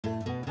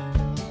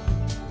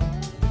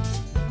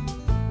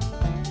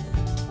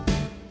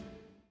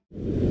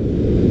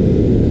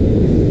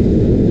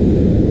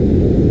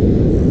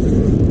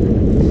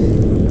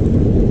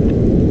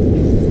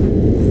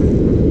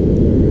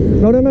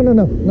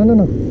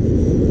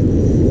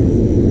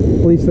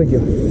Please, thank you.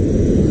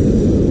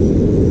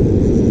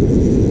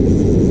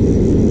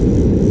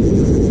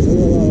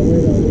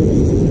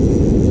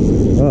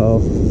 Uh-oh.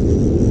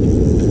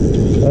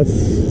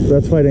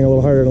 That's fighting a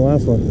little harder than the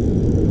last one.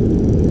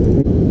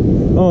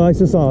 Oh, I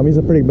just saw him. He's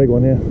a pretty big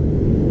one, yeah.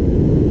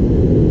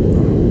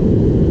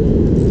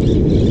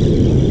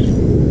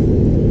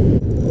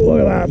 Look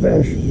at that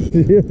fish.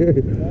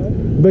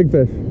 Big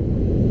fish.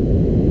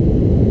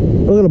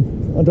 Look at him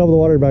on top of the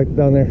water back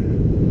down there.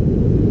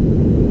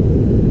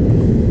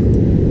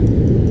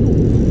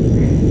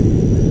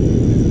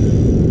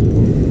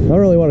 I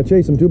don't really want to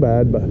chase him too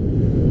bad, but I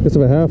guess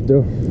if I have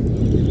to.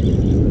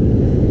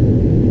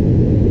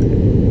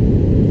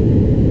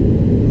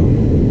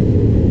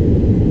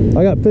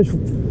 I got fish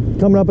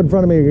coming up in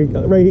front of me,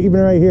 even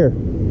right here.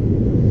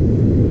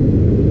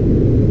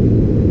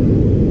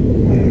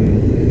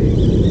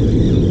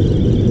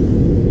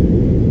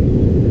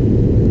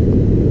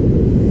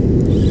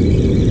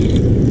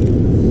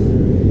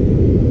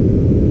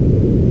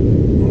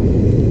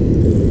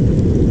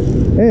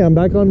 Hey, I'm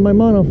back on my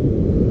mono,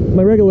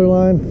 my regular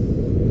line.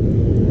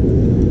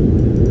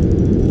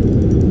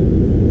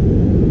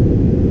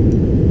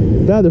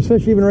 Dad, there's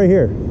fish even right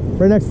here,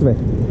 right next to me.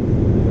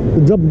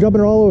 They're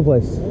jumping all over the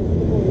place.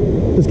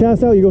 Just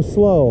cast out, you go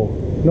slow.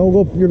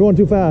 No, you're going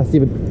too fast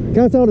even.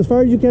 Cast out as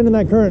far as you can in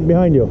that current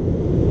behind you.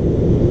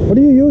 What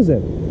are you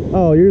using?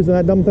 Oh, you're using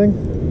that dumb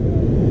thing?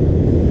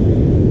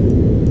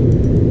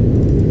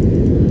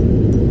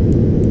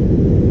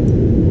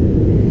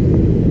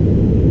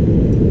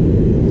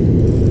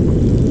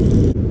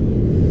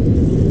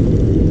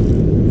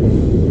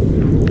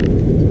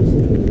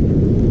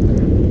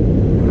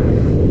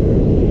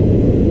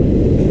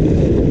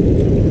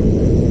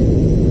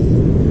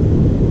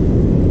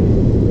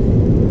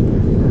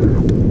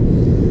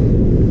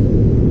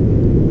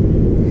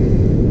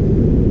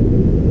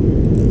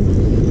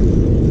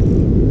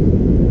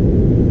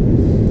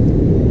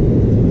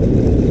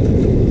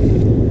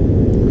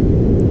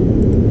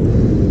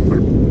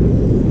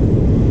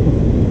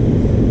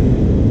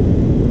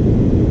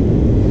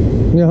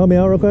 Can you help me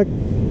out real quick?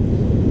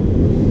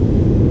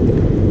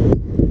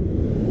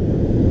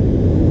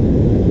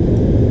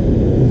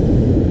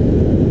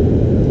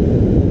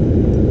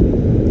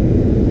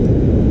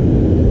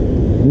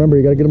 Remember,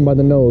 you gotta get them by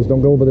the nose.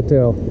 Don't go over the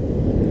tail.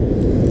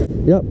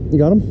 Yep, you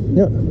got them?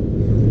 Yep.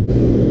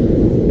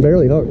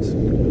 Barely hooked.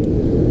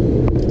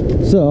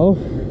 So,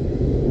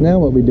 now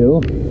what we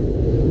do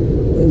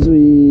is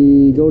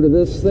we go to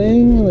this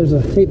thing. There's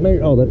a tape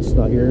measure. Oh, that's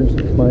not yours.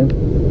 It's mine.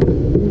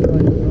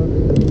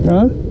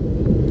 Huh?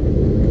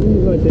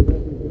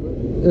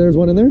 There's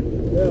one in there?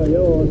 Yeah,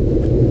 yellow one.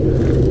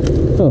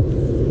 Oh.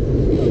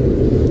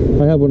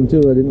 I have one too,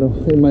 I didn't know.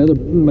 In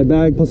my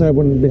bag, plus I have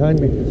one behind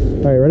me.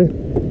 Alright, ready?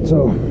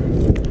 So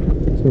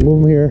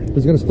move them here.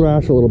 He's gonna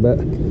thrash a little bit.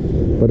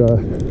 But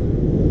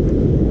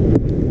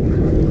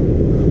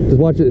just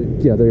watch it.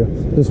 Yeah, there you go.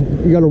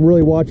 You gotta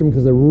really watch them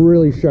because they're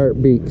really sharp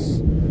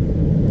beaks.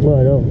 Well,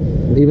 I know.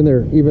 Even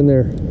their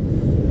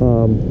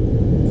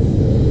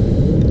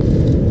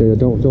yeah,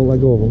 don't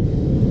let go of them.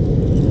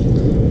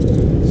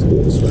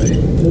 This way.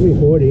 Maybe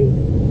 40.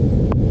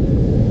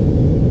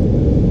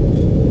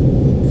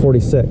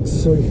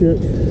 46. 46.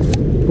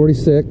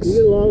 46. You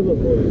get a lot of it.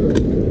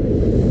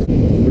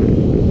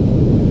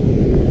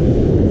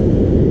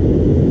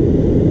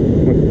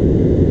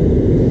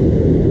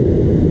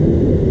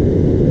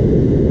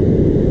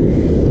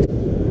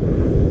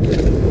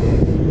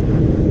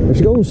 There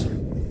she goes.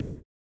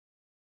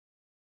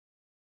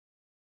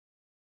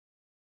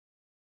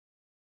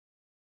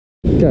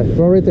 Okay,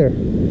 throw right there.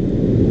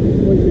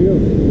 What do you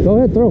do? Go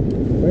ahead, throw. I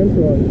am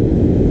throwing.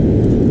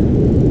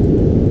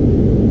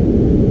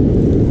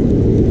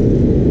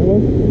 Hello?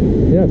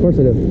 Yeah, of course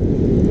I did.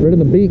 Right in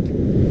the beak.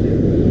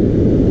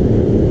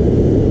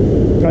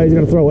 Oh, he's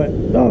gonna throw it.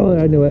 Oh,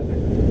 I knew it.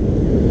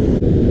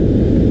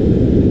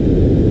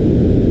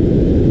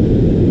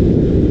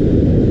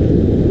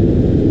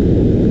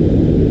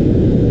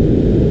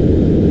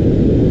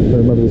 But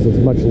remember, this is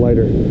much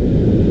lighter.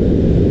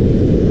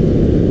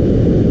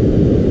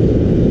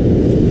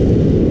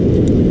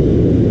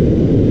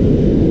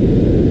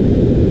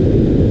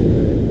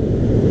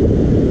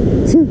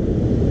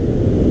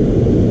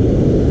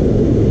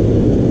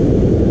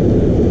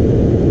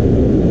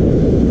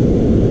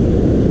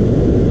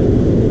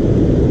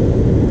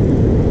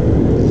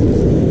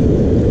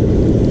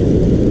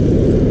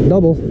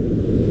 Double.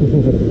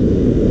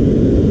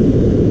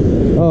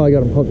 Oh, I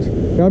got him hooked.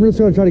 I'm just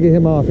going to try to get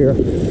him off here.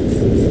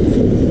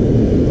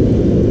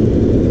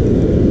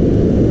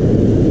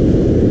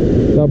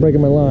 Without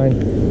breaking my line.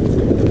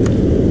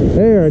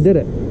 There, I did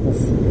it.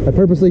 I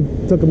purposely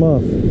took him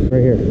off. Right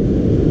here.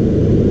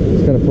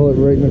 Just kind of pull it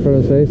right in front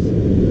of his face.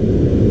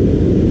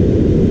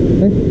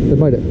 Hey, they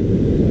bite it.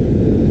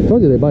 I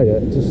told you they bite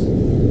it. It's just a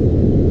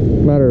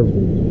matter of...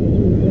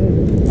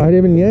 I didn't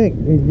even yank.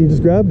 You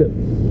just grabbed it.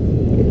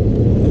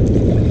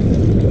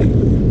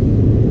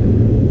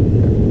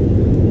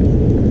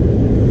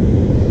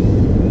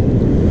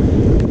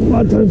 A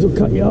lot of times they'll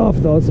cut you off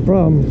though, that's the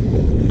problem.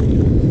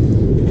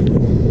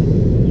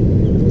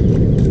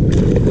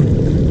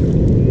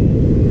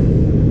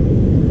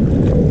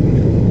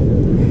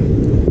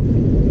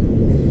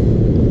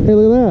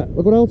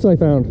 Look what else I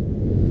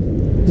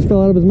found. Just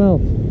fell out of his mouth.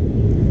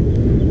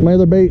 My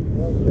other bait.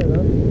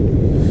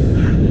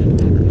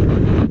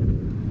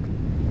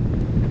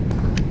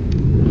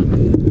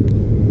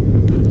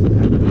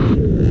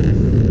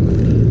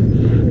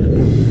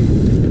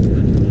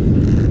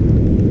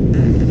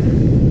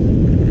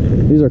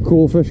 These are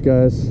cool fish,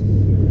 guys.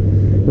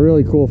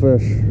 Really cool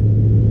fish.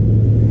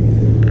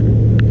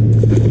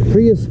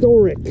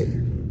 Prehistoric.